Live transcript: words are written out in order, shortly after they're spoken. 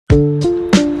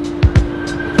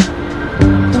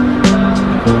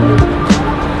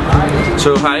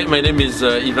So hi, my name is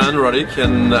Ivan Rodic,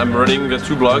 and I'm running the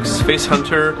two blogs,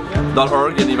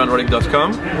 facehunter.org and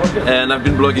ivanrodic.com, and I've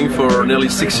been blogging for nearly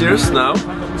 6 years now.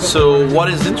 So what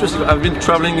is interesting, I've been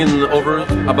traveling in over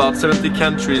about 70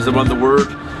 countries around the world,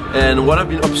 and what I've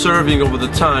been observing over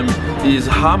the time is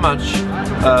how much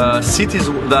cities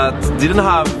that didn't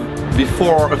have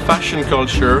before a fashion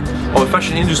culture or a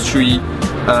fashion industry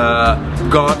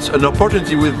got an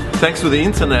opportunity thanks to the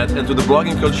internet and to the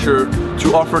blogging culture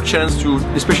to offer chance to,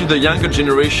 especially the younger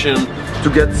generation,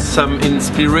 to get some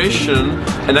inspiration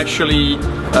and actually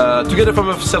to get a form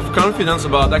of self-confidence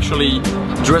about actually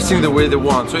dressing the way they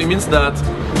want. So it means that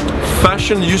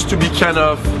fashion used to be kind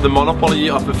of the monopoly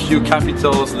of a few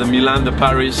capitals, the Milan, the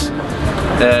Paris,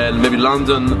 and maybe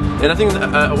London. And I think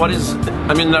I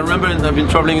remember I've been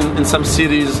traveling in some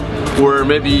cities where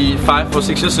maybe 5 or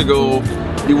 6 years ago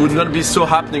it would not be so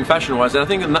happening fashion-wise. And I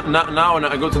think now when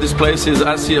I go to these places,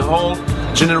 I see a whole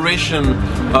generation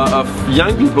of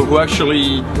young people who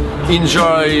actually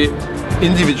enjoy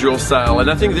individual style, and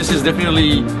I think this is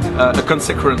definitely a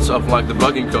consequence of like the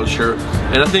blogging culture,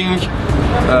 and I think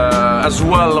as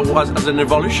well as an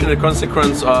evolution, a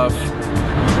consequence of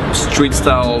street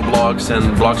style blogs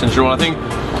and blogs in general. I think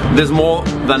there's more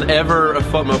than ever a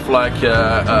form of like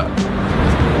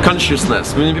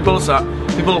consciousness. I mean, people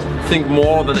think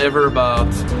more than ever about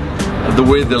the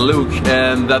way they look,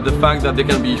 and that the fact that they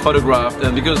can be photographed,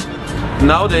 and because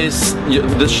nowadays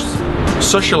the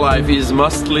social life is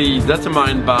mostly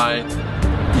determined by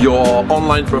your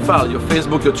online profile, your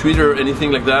Facebook, your Twitter,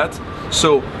 anything like that.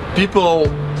 So people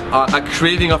are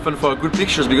craving often for good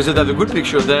pictures, because if they have a good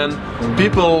picture, then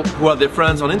people who are their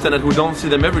friends on internet who don't see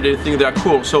them every day think they are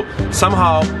cool. So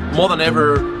somehow, more than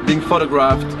ever, being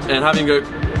photographed and having a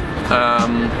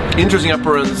interesting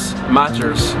appearance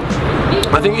matters.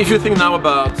 I think if you think now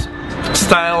about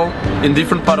style in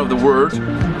different parts of the world,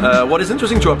 what is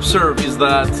interesting to observe is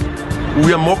that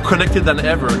we are more connected than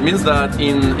ever. It means that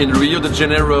in Rio de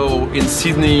Janeiro, in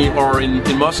Sydney, or in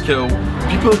Moscow,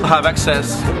 people have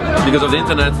access, because of the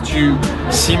internet, to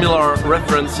similar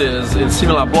references in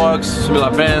similar blogs,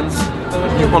 similar bands.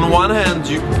 On one hand,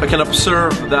 I can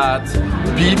observe that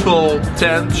people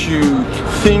tend to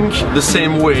think the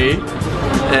same way,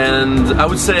 and I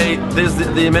would say there's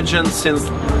the emergence since,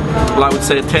 well, I would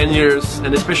say 10 years,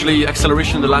 and especially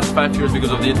acceleration in the last 5 years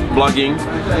because of the blogging,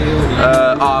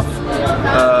 of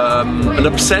an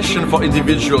obsession for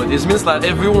individuality. This means that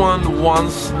everyone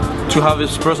wants to have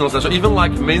his personal style. So even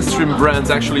like mainstream brands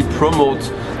actually promote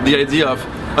the idea of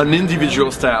an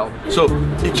individual style. So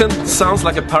it can sound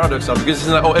like a paradox, because it's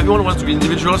like, oh, everyone wants to be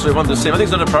individual, so everyone the same. I think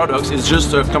it's not a paradox, it's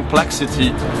just a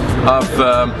complexity of,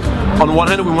 on one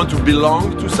hand we want to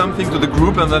belong to something, to the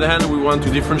group, and on the other hand we want to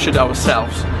differentiate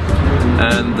ourselves.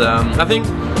 And I think,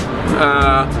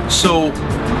 so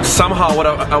somehow what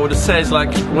I would say is,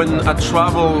 like, when I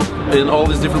travel in all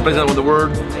these different places around the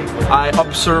world, I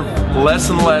observe less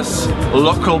and less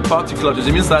local particularities.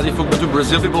 It means that if we go to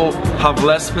Brazil, people have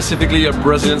less specifically a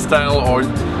Brazilian style, or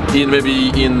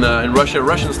in Russia,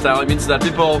 Russian style. It means that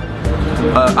people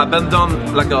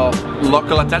abandon like a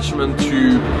local attachment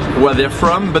to where they're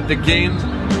from, but they gain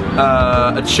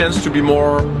a chance to be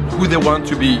more who they want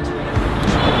to be.